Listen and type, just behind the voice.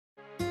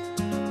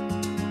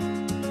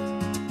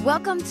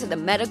Welcome to the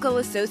Medical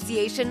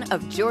Association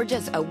of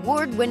Georgia's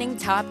award-winning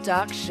Top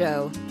Doc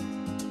Show.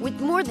 With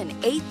more than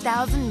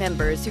 8,000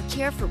 members who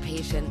care for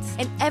patients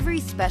in every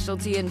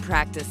specialty and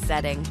practice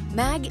setting,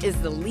 MAG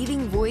is the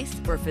leading voice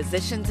for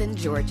physicians in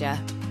Georgia.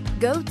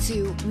 Go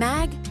to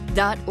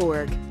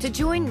mag.org to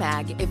join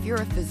MAG if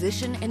you're a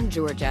physician in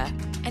Georgia.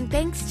 And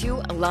thanks to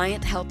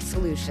Alliant Health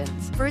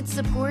Solutions for its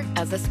support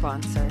as a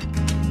sponsor.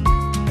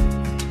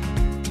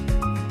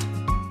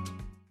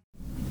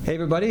 Hey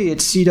everybody,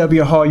 it's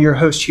C.W. Hall, your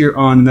host here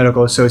on the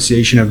Medical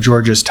Association of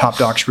Georgia's Top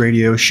Docs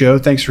radio show.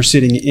 Thanks for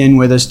sitting in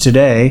with us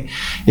today.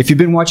 If you've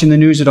been watching the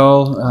news at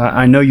all,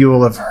 I know you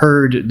will have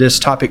heard this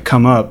topic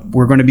come up.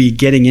 We're going to be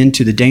getting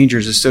into the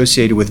dangers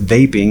associated with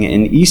vaping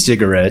and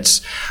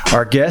e-cigarettes.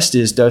 Our guest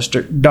is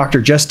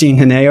Dr. Justine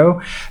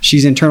Henao.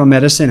 She's internal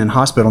medicine and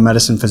hospital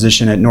medicine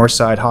physician at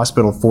Northside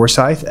Hospital,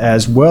 Forsyth,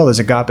 as well as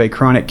Agape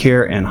Chronic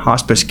Care and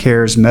Hospice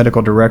Care's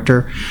medical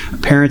director,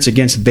 Parents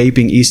Against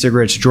Vaping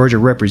E-Cigarettes Georgia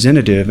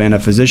representative, and a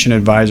physician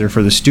advisor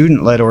for the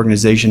student-led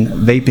organization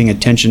Vaping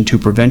Attention to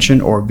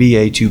Prevention, or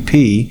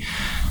VA2P.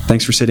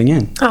 Thanks for sitting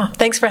in. Oh,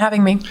 thanks for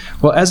having me.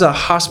 Well, as a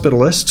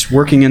hospitalist,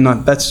 working in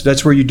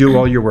that's where you do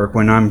all your work.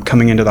 When I'm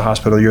coming into the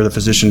hospital, you're the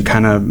physician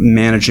kind of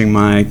managing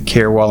my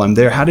care while I'm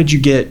there. How did you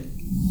get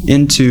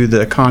into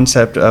the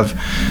concept of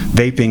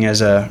vaping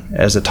as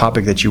a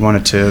topic that you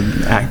wanted to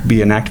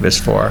be an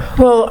activist for?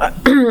 Well,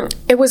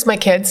 it was my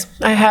kids.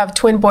 I have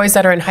twin boys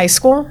that are in high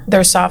school.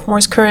 They're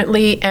sophomores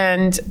currently,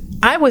 and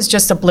I was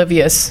just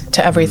oblivious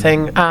to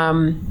everything.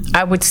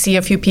 I would see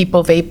a few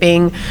people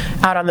vaping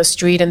out on the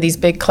street in these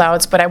big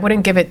clouds, but I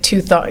wouldn't give it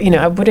two thought.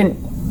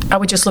 I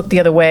would just look the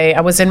other way.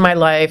 I was in my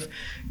life,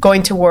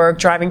 going to work,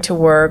 driving to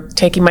work,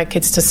 taking my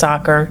kids to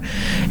soccer.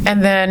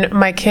 And then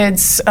my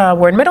kids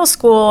were in middle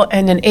school,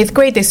 and in 8th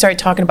grade, they started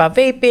talking about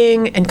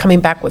vaping and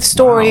coming back with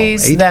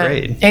stories. Wow,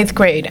 8th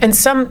grade. And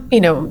some,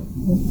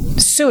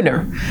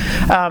 sooner.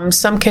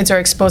 Some kids are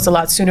exposed a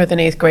lot sooner than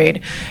 8th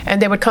grade.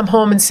 And they would come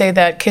home and say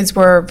that kids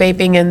were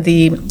vaping in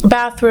the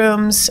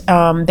bathrooms.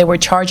 They were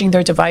charging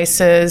their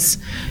devices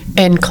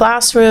in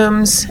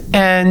classrooms.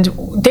 And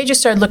they just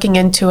started looking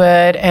into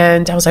it.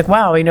 And I was like,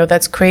 wow,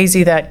 that's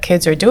crazy that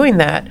kids are doing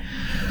that.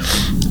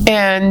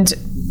 And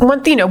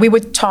one thing, we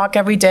would talk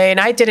every day, and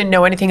I didn't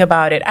know anything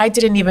about it. I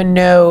didn't even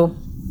know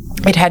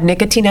it had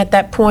nicotine at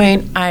that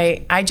point.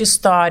 I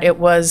just thought it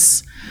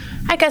was,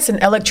 I guess, an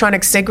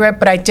electronic cigarette,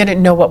 but I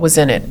didn't know what was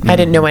in it. I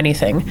didn't know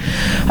anything.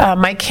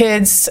 My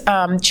kids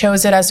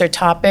chose it as their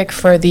topic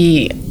for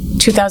the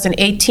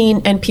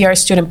 2018 NPR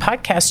Student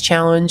Podcast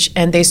Challenge,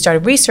 and they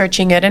started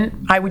researching it,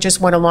 and I just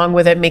went along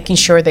with it, making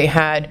sure they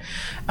had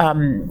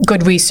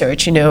good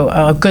research,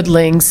 good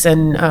links,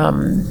 and,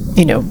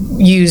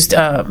 used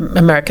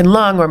American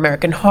Lung or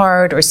American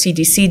Heart or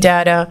CDC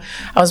data.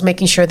 I was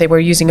making sure they were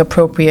using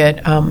appropriate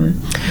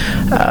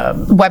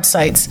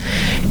websites.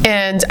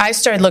 And I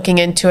started looking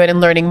into it and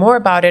learning more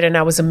about it, and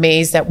I was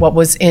amazed at what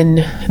was in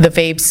the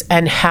vapes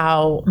and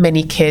how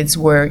many kids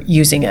were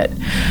using it.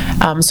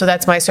 So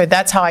that's my story.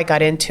 That's how I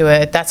got into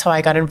it. That's how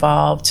I got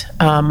involved.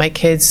 My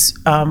kids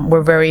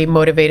were very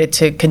motivated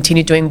to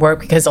continue doing work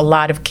because a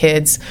lot of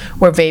kids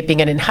were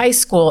vaping, and in high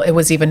school, it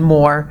was even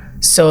more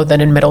so than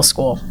in middle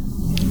school.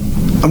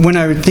 When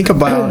I would think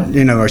about,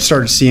 I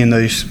started seeing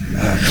those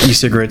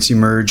e-cigarettes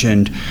emerge,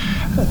 and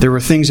there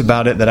were things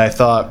about it that I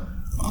thought,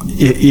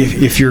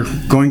 if you're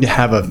going to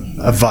have a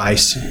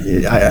vice,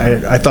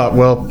 I thought,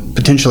 well,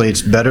 potentially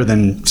it's better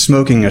than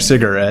smoking a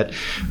cigarette,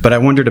 but I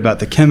wondered about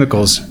the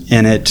chemicals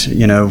in it,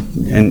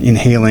 and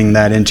inhaling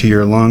that into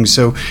your lungs.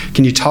 So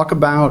can you talk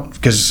about,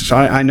 because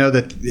I know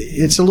that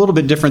it's a little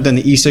bit different than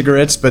the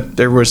e-cigarettes, but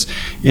there was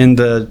in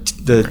the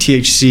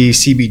THC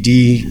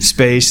CBD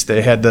space,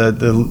 they had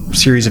the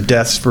series of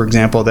deaths, for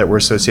example, that were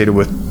associated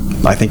with,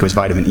 I think it was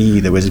vitamin E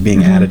that was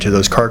being added to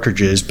those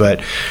cartridges, but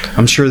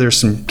I'm sure there's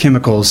some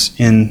chemicals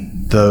in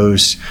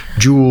those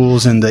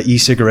Juuls and the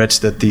e-cigarettes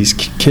that these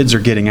kids are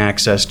getting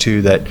access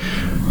to that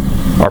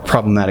are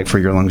problematic for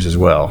your lungs as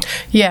well.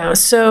 Yeah,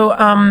 so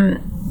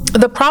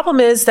the problem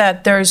is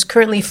that there's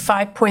currently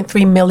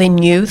 5.3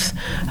 million youth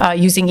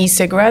using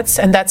e-cigarettes,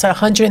 and that's a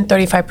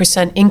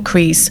 135%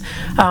 increase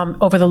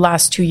over the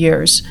last 2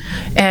 years.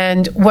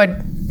 And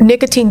what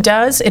nicotine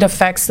does, it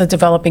affects the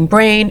developing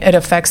brain, it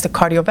affects the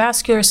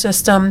cardiovascular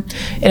system,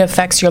 it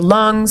affects your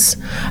lungs.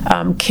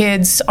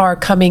 Kids are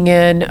coming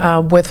in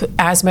with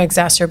asthma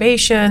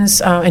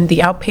exacerbations in the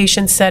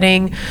outpatient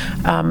setting.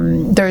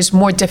 There's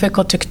more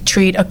difficult to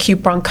treat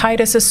acute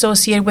bronchitis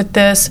associated with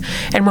this.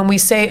 And when we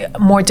say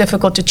more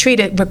difficult to treat,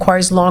 it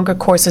requires longer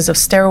courses of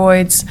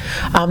steroids.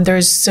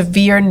 There's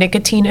severe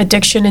nicotine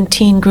addiction in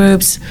teen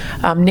groups,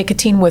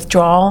 nicotine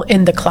withdrawal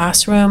in the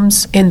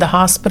classrooms, in the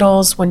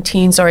hospitals, when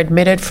teens are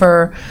admitted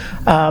for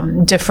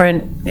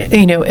different,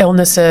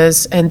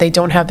 illnesses, and they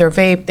don't have their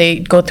vape. They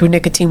go through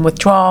nicotine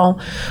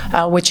withdrawal,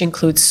 which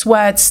includes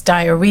sweats,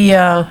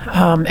 diarrhea,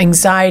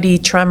 anxiety,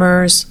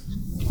 tremors.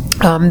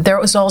 There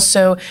was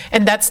also,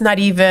 and that's not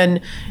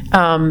even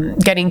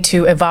getting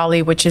to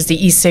EVALI, which is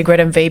the e-cigarette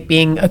and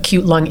vaping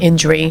acute lung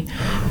injury.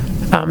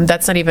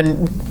 That's not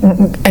even,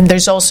 and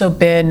there's also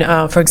been,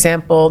 for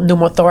example,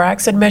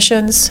 pneumothorax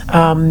admissions.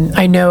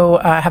 I know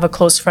I have a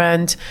close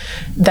friend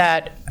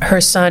that her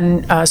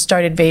son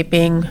started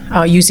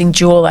vaping using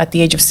Juul at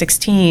the age of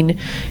 16,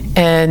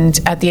 and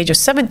at the age of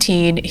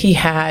 17, he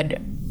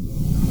had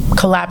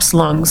collapsed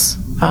lungs.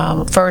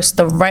 First,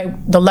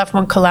 the left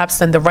one collapsed,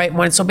 then the right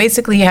one. So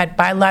basically, he had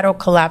bilateral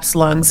collapsed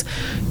lungs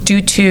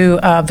due to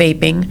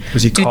vaping.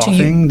 Was he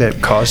coughing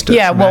that caused a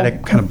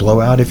traumatic kind of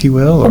blowout, if you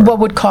will? Or? What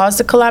would cause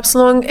the collapsed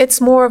lung?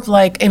 It's more of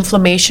like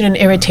inflammation and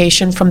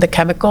irritation from the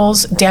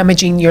chemicals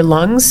damaging your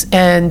lungs,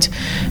 and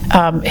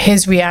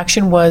his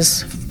reaction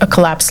was a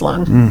collapsed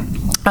lung.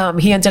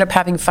 He ended up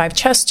having 5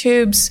 chest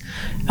tubes,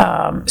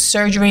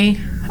 surgery,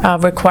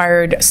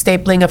 required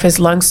stapling of his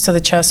lungs to the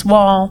chest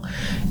wall,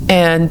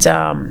 and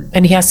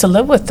he has to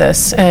live with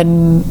this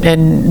and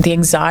the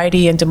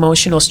anxiety and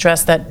emotional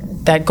stress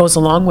that goes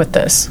along with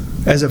this.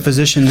 As a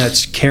physician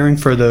that's caring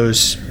for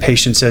those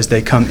patients as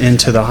they come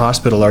into the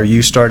hospital, are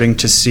you starting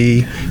to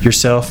see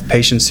yourself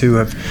patients who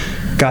have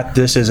got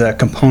this as a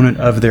component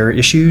of their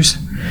issues?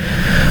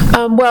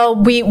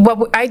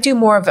 I do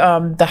more of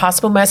the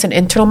hospital medicine,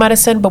 internal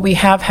medicine, but we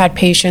have had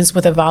patients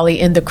with EVALI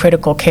in the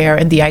critical care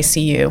in the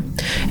ICU.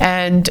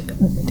 And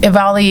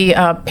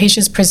EVALI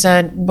patients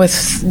present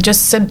with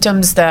just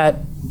symptoms that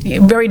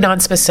very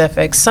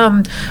nonspecific.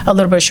 Some a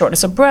little bit of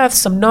shortness of breath,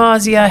 some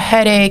nausea,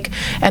 headache,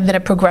 and then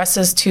it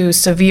progresses to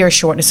severe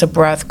shortness of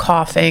breath,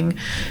 coughing.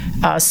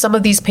 Some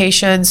of these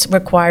patients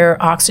require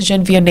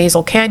oxygen via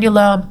nasal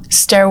cannula,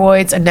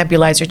 steroids, and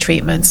nebulizer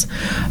treatments.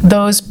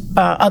 Those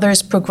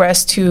others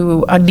progress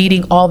to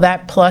needing all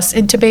that plus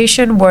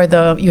intubation, where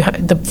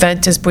the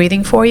vent is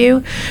breathing for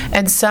you,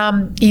 and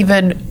some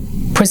even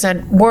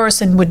present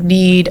worse and would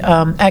need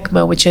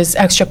ECMO, which is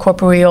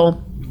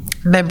extracorporeal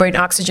membrane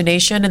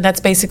oxygenation, and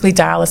that's basically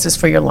dialysis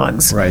for your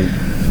lungs. Right.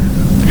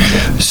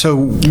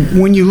 So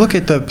when you look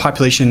at the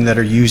population that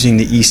are using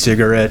the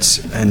e-cigarettes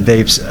and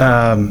vapes,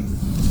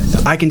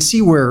 I can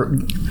see where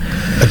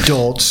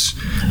adults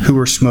who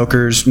are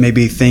smokers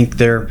maybe think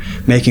they're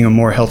making a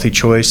more healthy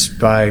choice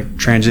by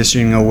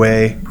transitioning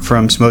away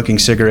from smoking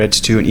cigarettes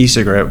to an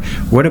e-cigarette.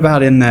 What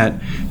about in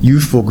that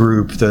youthful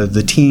group,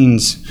 the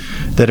teens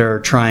that are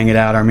trying it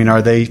out? I mean,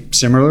 are they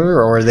similar,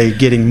 or are they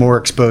getting more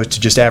exposed to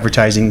just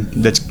advertising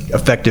that's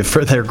effective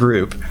for their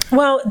group?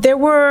 Well, there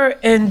were,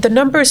 and the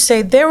numbers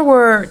say there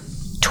were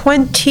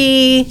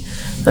 20...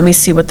 Let me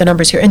see what the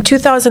numbers here. In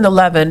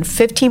 2011,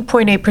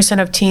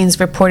 15.8% of teens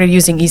reported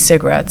using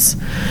e-cigarettes,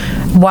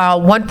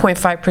 while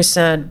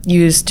 1.5%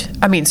 used,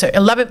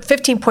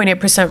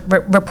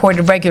 15.8%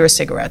 reported regular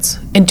cigarettes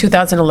in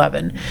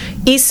 2011.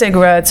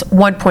 E-cigarettes,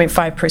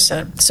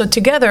 1.5%. So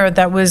together,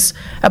 that was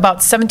about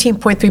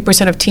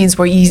 17.3% of teens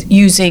were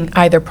using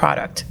either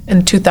product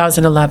in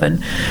 2011.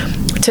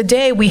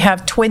 Today, we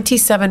have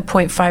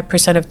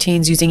 27.5% of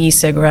teens using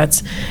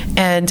e-cigarettes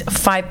and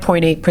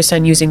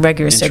 5.8% using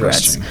regular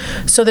cigarettes.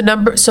 So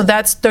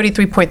that's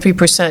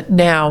 33.3%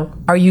 now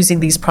are using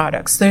these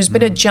products. There's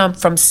been a jump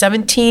from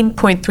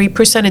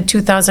 17.3% in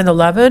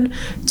 2011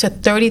 to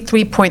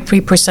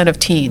 33.3% of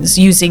teens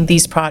using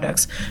these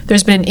products.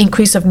 There's been an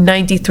increase of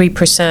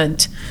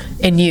 93%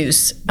 in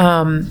use.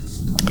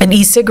 And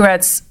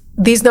e-cigarettes,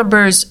 these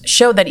numbers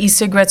show that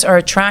e-cigarettes are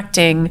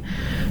attracting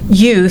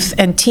youth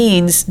and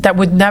teens that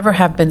would never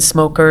have been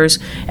smokers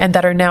and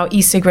that are now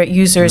e-cigarette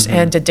users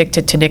and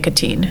addicted to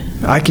nicotine.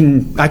 I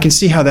can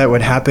see how that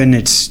would happen.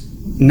 It's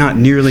not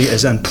nearly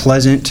as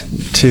unpleasant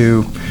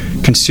to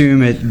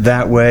consume it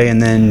that way,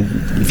 and then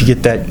if you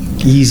get that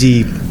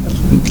easy,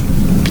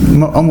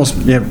 almost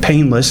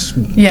painless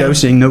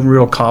dosing, no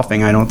real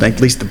coughing, I don't think,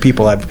 at least the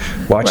people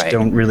I've watched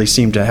don't really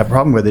seem to have a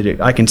problem with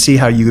it. I can see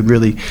how you would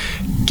really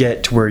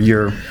get to where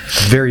you're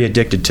very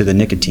addicted to the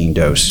nicotine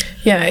dose.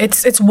 Yeah,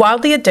 it's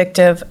wildly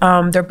addictive.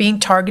 They're being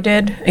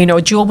targeted.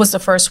 Juul was the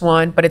first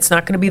one, but it's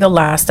not going to be the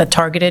last that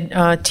targeted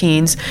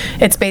teens.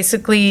 It's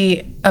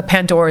basically a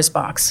Pandora's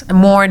box.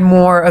 More and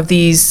more of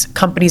these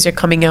companies are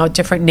coming out,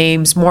 different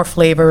names, more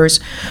flavors.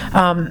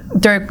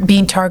 They're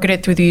being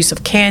targeted through the use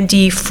of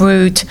candy,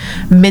 fruit,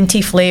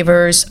 minty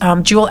flavors.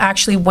 Juul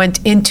actually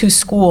went into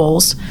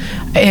schools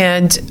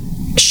and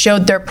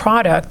showed their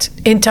product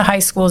into high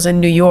schools in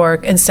New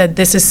York and said,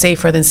 this is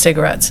safer than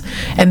cigarettes.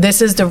 And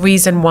this is the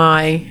reason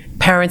why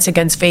Parents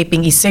Against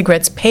Vaping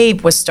E-Cigarettes,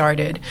 PAVE, was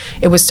started.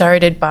 It was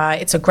started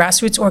it's a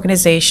grassroots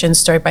organization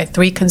started by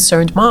 3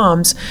 concerned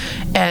moms.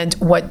 And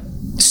what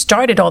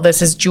started all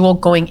this is Juul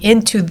going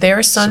into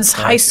their son's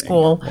high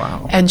school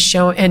and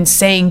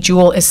saying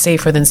Juul is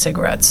safer than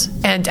cigarettes,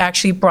 and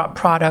actually brought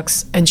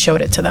products and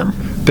showed it to them.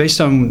 Based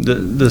on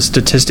the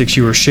statistics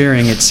you were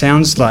sharing, it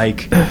sounds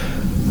like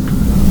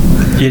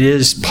it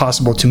is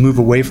possible to move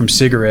away from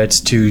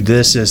cigarettes to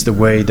this as the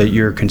way that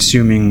you're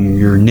consuming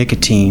your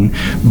nicotine,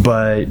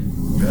 but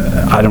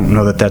I don't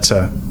know that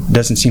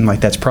doesn't seem like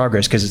that's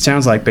progress, because it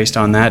sounds like based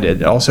on that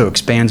it also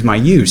expands my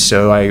use,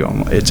 so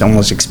it's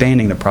almost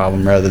expanding the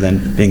problem rather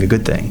than being a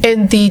good thing.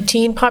 In the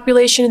teen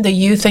population, the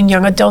youth and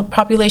young adult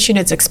population,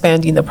 it's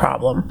expanding the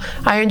problem.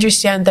 I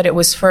understand that it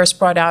was first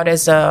brought out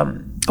as a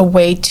a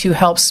way to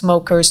help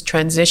smokers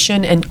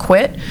transition and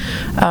quit.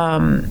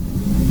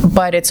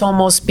 But it's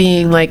almost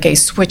being like a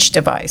switch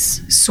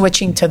device,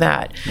 switching to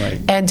that. Right.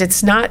 And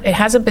it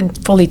hasn't been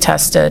fully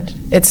tested.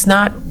 It's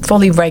not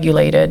fully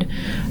regulated.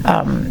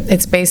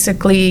 It's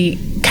basically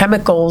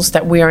chemicals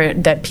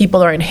that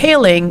people are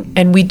inhaling,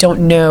 and we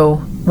don't know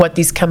what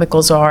these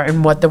chemicals are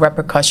and what the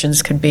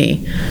repercussions could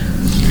be.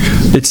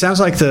 It sounds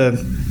like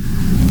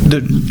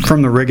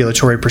from the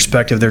regulatory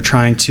perspective, they're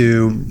trying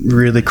to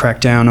really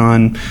crack down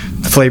on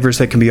flavors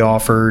that can be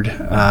offered,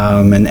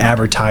 and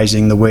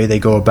advertising, the way they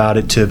go about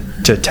it to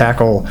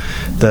tackle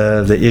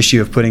the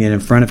issue of putting it in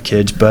front of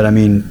kids. But I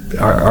mean,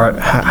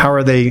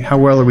 how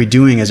well are we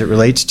doing as it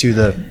relates to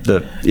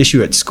the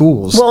issue at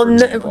schools?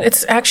 Well,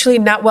 it's actually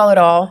not well at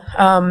all.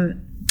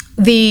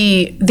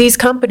 These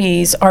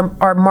companies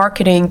are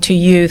marketing to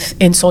youth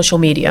in social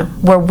media,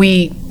 where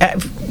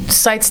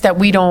sites that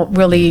we don't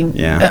really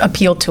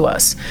appeal to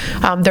us.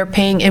 They're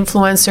paying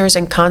influencers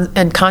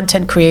and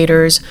content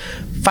creators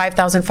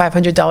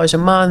 $5,500 a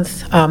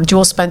month.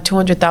 Jewel spent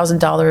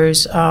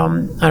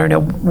 $200,000. I don't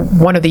know,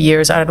 one of the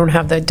years. I don't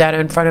have the data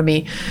in front of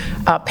me.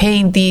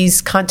 Paying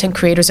these content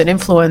creators and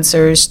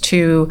influencers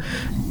to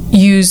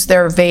use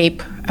their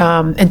vape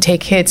and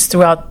take hits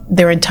throughout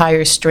their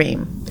entire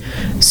stream.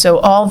 So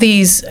all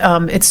these,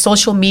 it's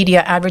social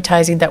media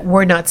advertising that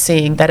we're not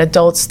seeing, that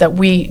adults that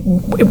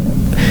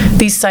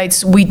these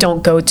sites we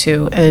don't go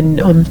to,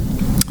 and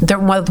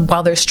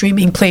while they're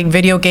streaming, playing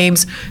video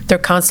games, they're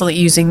constantly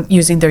using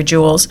their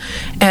Juuls.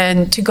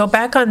 And to go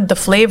back on the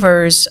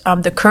flavors,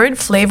 the current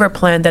flavor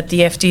plan that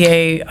the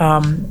FDA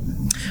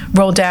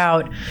rolled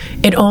out,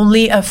 it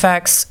only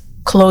affects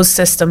closed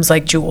systems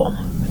like Juul,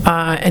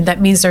 and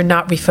that means they're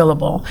not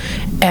refillable,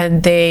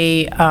 and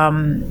they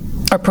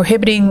are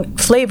prohibiting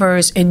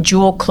flavors in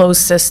Juul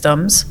closed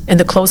systems, in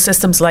the closed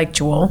systems like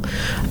Juul,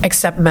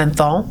 except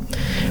menthol.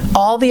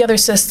 All the other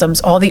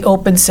systems, all the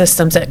open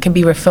systems that can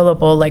be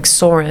refillable, like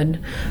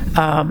Soren,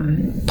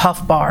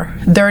 Puff Bar,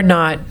 they're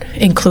not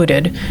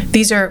included.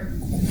 These are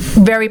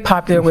very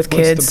popular with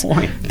kids. What's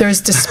the point?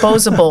 There's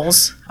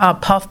disposables,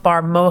 Puff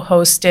Bar,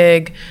 Moho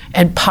Stig,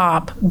 and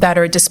Pop, that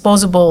are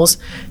disposables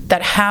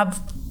that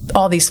have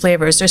all these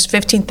flavors. There's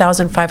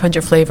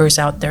 15,500 flavors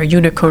out there.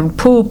 Unicorn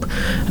Poop,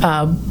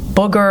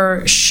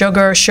 Booger,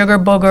 Sugar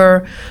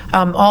Booger,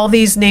 all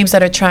these names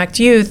that attract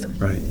youth.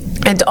 Right.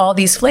 And all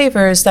these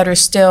flavors that are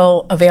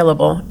still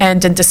available,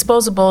 and in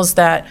disposables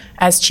that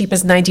as cheap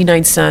as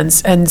 99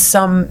 cents, and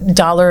some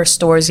dollar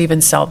stores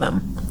even sell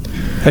them.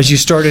 As you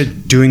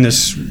started doing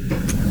this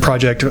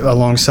project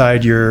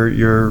alongside your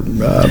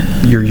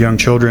young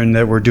children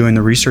that were doing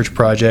the research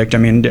project, I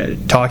mean,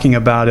 talking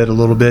about it a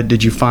little bit,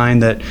 did you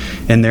find that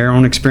in their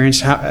own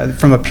experience,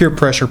 from a peer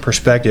pressure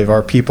perspective,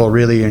 are people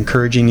really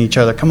encouraging each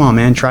other, come on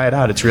man, try it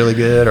out, it's really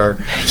good? Or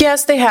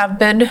yes, they have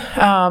been.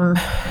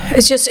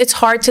 It's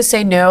hard to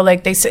say no.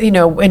 Like they say,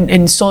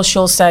 in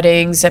social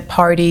settings, at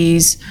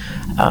parties,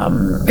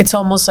 it's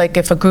almost like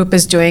if a group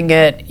is doing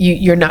it,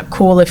 you're not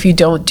cool if you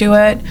don't do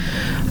it.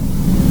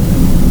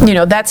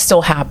 That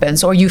still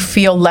happens, or you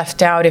feel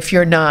left out if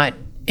you're not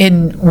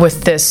in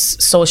with this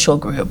social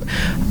group.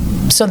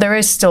 So there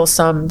is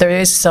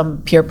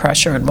some peer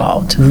pressure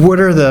involved. What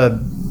are the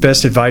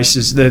best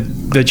advices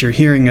that you're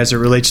hearing as it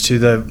relates to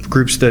the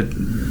groups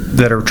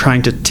that are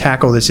trying to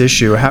tackle this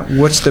issue?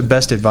 What's the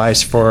best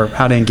advice for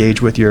how to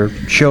engage with your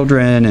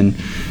children and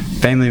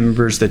family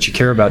members that you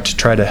care about to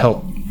try to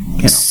help?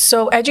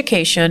 So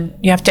education,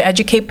 you have to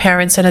educate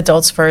parents and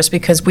adults first,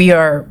 because we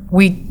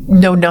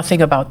know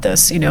nothing about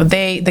this.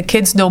 The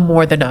kids know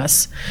more than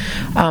us.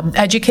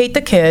 Educate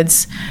the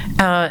kids,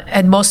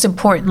 and most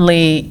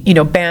importantly,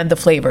 ban the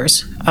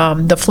flavors.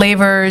 The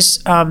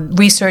flavors,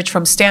 research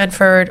from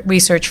Stanford,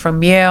 research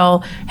from Yale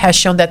has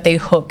shown that they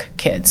hook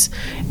kids.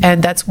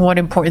 And that's one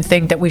important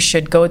thing that we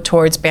should go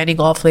towards, banning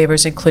all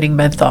flavors, including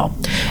menthol.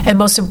 And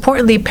most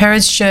importantly,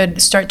 parents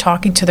should start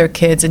talking to their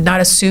kids and not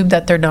assume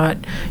that they're not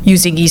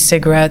using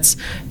e-cigarettes.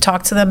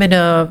 Talk to them in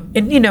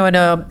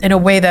a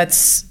way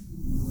that's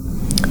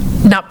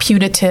not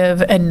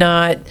punitive and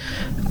not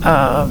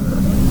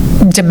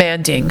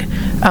demanding,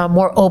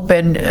 more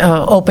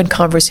open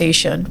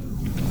conversation.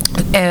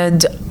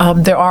 And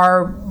there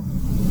are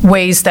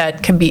ways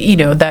that can be,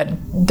 that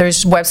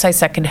there's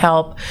websites that can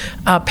help.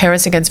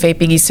 Parents Against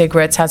Vaping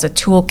E-cigarettes has a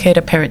toolkit,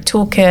 a parent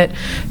toolkit.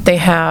 They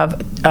have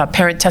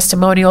parent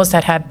testimonials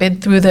that have been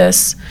through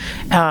this,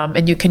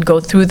 and you can go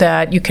through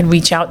that. You can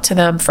reach out to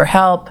them for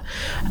help.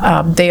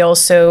 They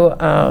also,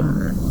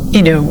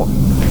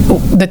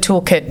 the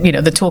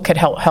toolkit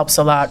helps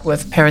a lot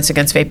with Parents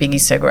Against Vaping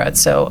E-cigarettes.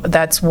 So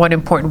that's one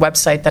important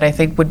website that I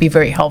think would be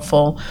very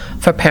helpful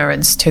for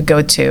parents to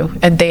go to.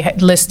 And they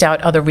list out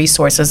other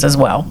resources as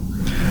well.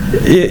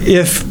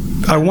 If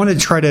I want to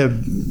try to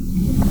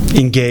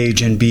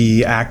engage and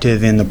be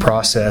active in the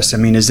process. I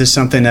mean, is this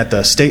something at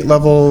the state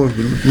level,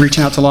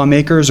 reaching out to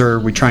lawmakers, or are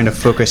we trying to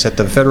focus at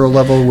the federal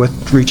level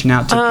with reaching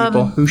out to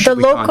people? Who should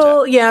we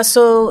contact?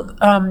 So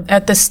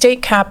at the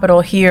state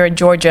capitol here in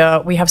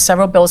Georgia, we have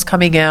several bills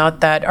coming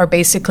out that are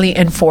basically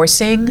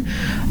enforcing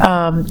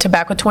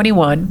Tobacco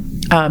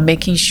 21,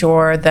 making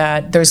sure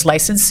that there's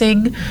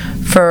licensing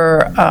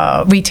for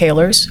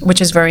retailers, which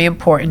is very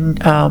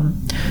important.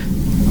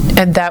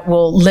 And that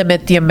will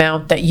limit the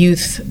amount that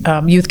youth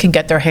can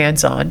get their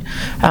hands on,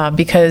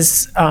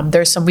 because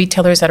there's some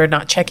retailers that are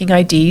not checking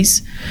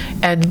IDs,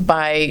 and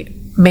by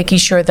making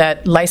sure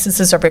that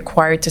licenses are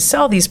required to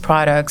sell these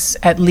products,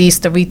 at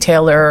least the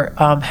retailer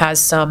has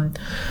some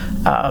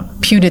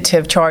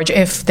punitive charge.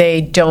 If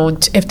they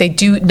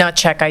do not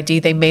check ID,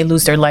 they may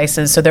lose their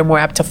license, so they're more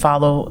apt to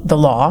follow the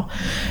law.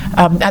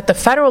 At the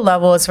federal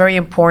level, it's very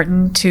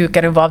important to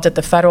get involved at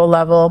the federal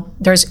level.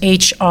 There's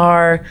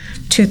HR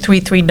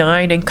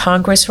 2339 in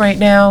Congress right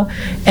now,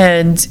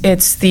 and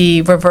it's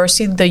the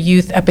Reversing the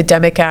Youth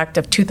Epidemic Act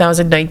of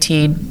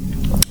 2019.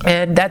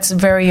 And that's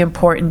very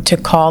important to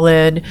call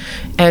in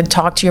and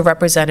talk to your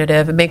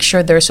representative and make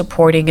sure they're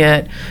supporting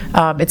it.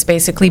 It's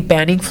basically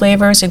banning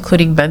flavors,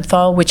 including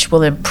menthol, which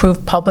will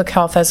improve public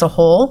health as a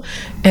whole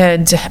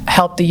and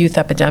help the youth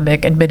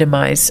epidemic and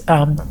minimize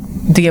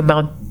the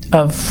amount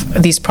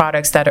of these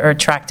products that are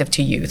attractive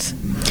to youth.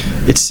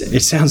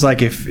 It sounds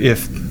like if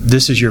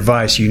this is your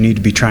vice, you need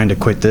to be trying to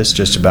quit this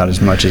just about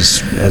as much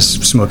as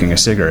smoking a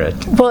cigarette.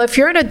 Well, if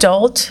you're an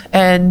adult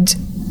and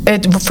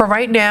for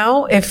right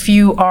now, if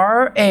you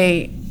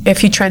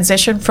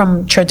transition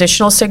from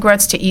traditional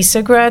cigarettes to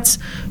e-cigarettes,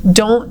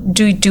 don't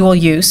do dual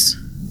use.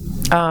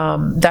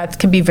 That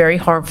can be very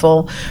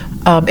harmful.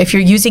 If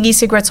you're using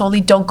e-cigarettes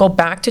only, don't go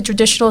back to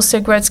traditional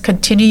cigarettes.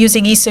 Continue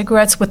using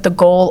e-cigarettes with the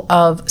goal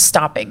of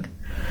stopping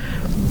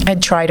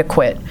and try to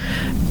quit.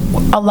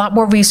 A lot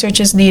more research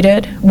is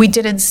needed. We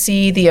didn't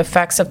see the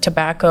effects of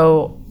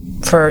tobacco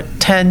for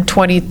 10,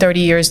 20, 30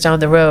 years down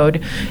the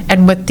road.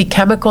 And with the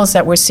chemicals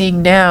that we're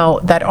seeing now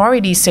that are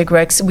in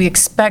e-cigarettes, we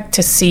expect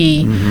to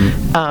see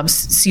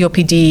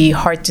COPD,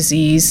 heart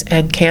disease,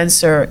 and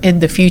cancer in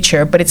the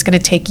future, but it's going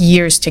to take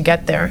years to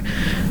get there.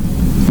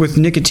 With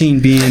nicotine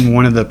being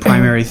one of the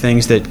primary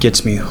things that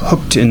gets me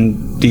hooked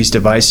in these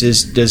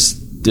devices, does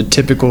the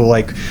typical,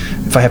 like,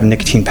 if I have a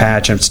nicotine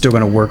patch, it's still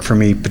going to work for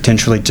me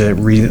potentially to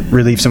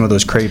relieve some of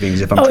those cravings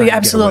if I'm trying to get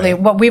absolutely.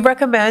 away? What we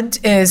recommend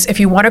is if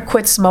you want to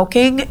quit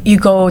smoking, you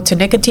go to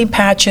nicotine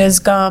patches,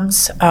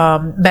 gums,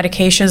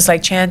 medications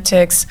like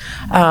Chantix,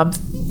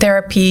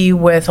 therapy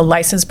with a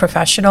licensed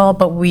professional,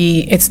 but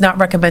it's not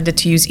recommended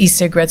to use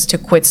e-cigarettes to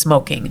quit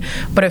smoking.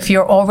 But if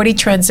you're already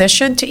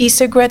transitioned to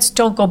e-cigarettes,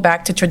 don't go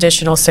back to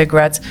traditional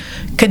cigarettes.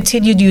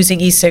 Continue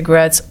using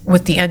e-cigarettes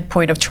with the end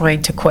point of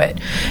trying to quit.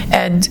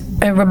 And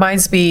it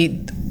reminds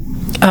me,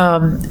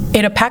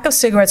 in a pack of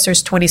cigarettes,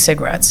 there's 20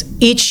 cigarettes.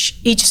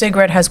 Each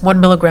cigarette has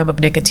 1 milligram of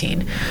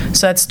nicotine.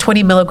 So that's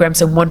 20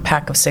 milligrams in one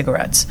pack of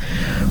cigarettes.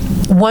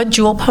 One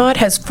Juul pod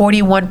has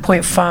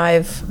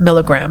 41.5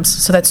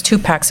 milligrams. So that's 2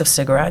 packs of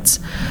cigarettes.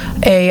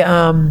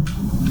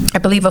 I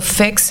believe a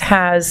fix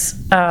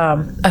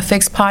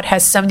pod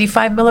has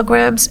 75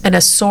 milligrams, and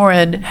a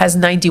Sorin has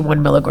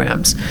 91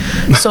 milligrams.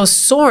 So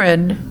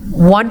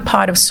one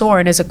pod of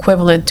Sorin is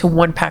equivalent to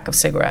 1 pack of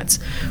cigarettes.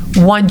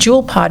 One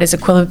Juul pod is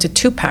equivalent to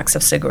 2 packs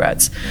of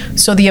cigarettes.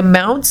 So the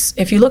amounts,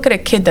 if you look at a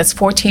kid that's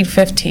 14,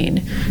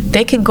 15,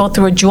 they can go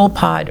through a Juul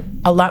pod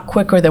a lot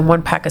quicker than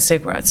 1 pack of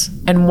cigarettes.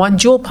 And 1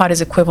 Juul pod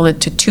is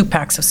equivalent to 2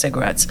 packs of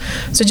cigarettes.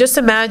 So just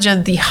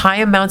imagine the high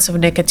amounts of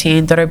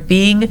nicotine that are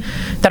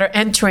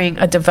entering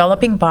a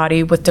developing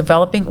body with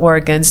developing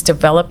organs,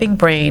 developing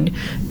brain.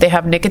 They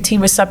have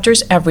nicotine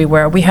receptors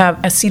everywhere. We have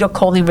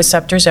acetylcholine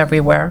receptors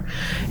everywhere.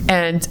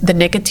 And the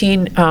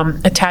nicotine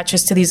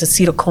attaches to these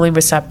acetylcholine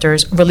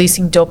receptors,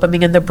 releasing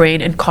dopamine in the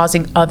brain and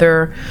causing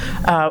other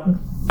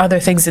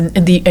things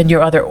in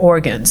your other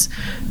organs.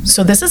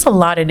 So this is a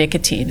lot of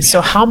nicotine.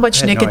 So how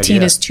much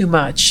nicotine is too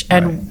much?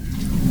 And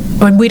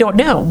when we don't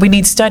know, we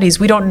need studies.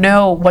 We don't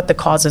know what the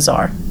causes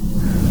are.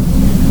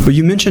 Well,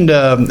 you mentioned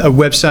a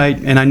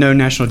website, and I know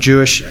National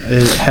Jewish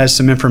has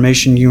some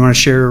information you want to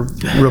share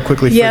real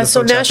quickly for the folks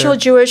out there? National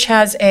Jewish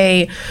has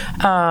it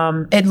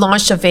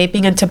launched a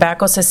vaping and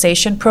tobacco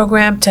cessation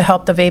program to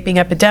help the vaping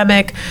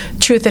epidemic.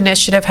 Truth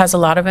Initiative has a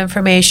lot of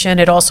information.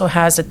 It also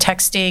has a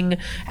texting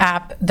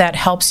app that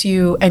helps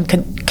you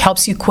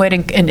quit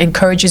and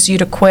encourages you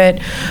to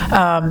quit.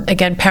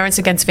 Again, Parents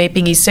Against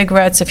Vaping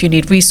E-cigarettes, if you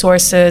need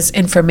resources,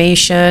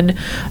 information.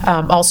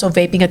 Also,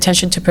 Vaping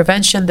Attention to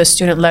Prevention, the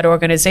student-led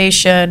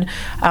organization.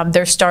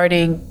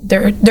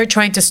 They're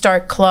trying to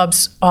start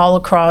clubs all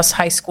across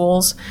high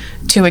schools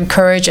to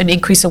encourage and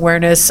increase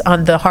awareness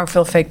on the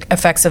harmful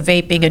effects of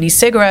vaping and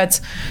e-cigarettes.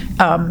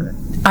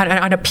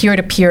 on a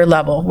peer-to-peer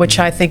level, which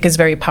I think is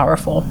very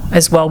powerful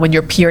as well. When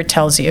your peer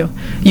tells you,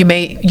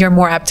 you're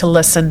more apt to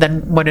listen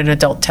than when an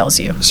adult tells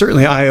you.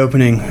 Certainly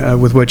eye-opening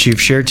with what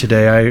you've shared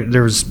today.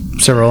 There was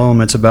several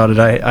elements about it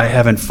I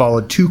haven't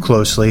followed too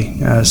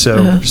closely,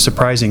 so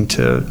surprising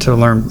to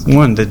learn,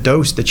 one, the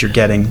dose that you're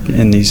getting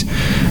in these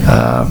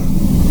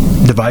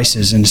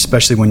devices, and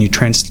especially when you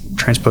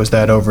transpose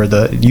that over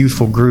the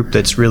youthful group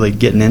that's really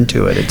getting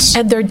into it.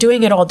 And they're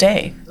doing it all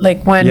day.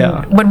 Like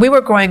when we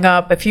were growing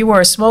up, if you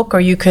were a smoker,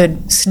 you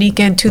could sneak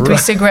in 2-3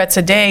 cigarettes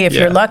a day if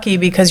you're lucky,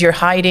 because you're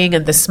hiding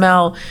and the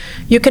smell.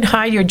 You can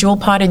hide your Juul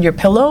pod in your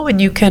pillow,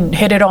 and you can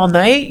hit it all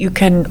night. You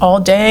can all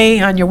day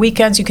on your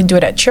weekends. You can do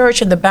it at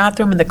church, in the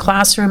bathroom, in the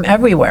classroom,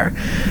 everywhere.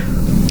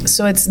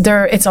 So it's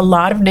a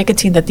lot of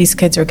nicotine that these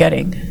kids are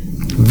getting.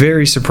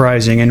 Very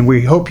surprising, and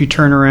we hope you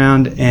turn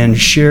around and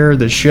share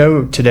the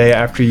show today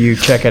after you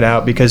check it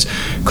out, because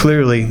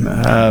clearly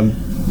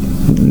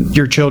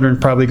your children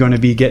probably going to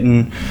be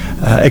getting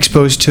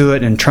exposed to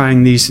it and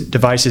trying these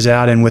devices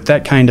out, and with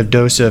that kind of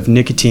dose of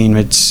nicotine,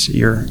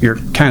 you're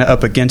kind of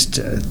up against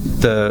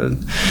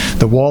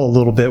the wall a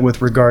little bit with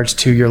regards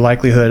to your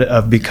likelihood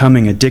of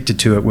becoming addicted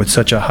to it with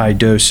such a high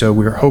dose. So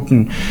we're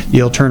hoping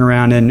you'll turn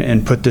around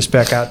and put this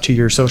back out to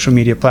your social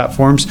media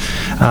platforms.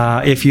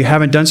 If you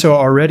haven't done so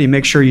already,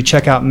 make sure you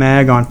check out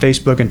MAG on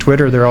Facebook and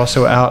Twitter. They're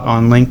also out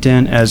on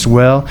LinkedIn as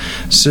well.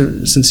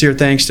 So, sincere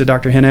thanks to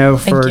Dr. Henao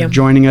for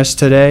joining us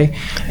today,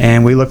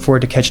 and we look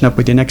forward to catching up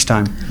with you next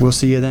time. We'll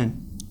see you then.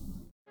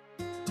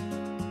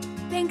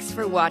 Thanks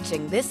for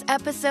watching this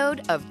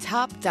episode of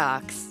Top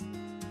Docs.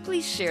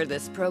 Please share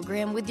this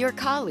program with your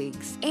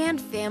colleagues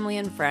and family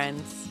and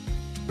friends.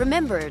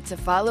 Remember to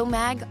follow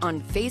MAG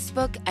on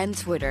Facebook and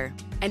Twitter.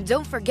 And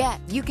don't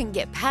forget, you can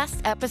get past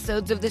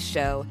episodes of the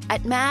show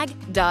at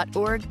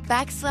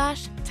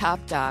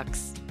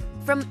mag.org/topdocs.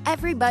 From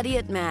everybody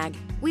at MAG,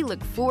 we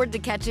look forward to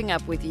catching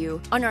up with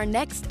you on our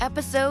next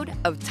episode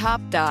of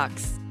Top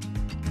Docs.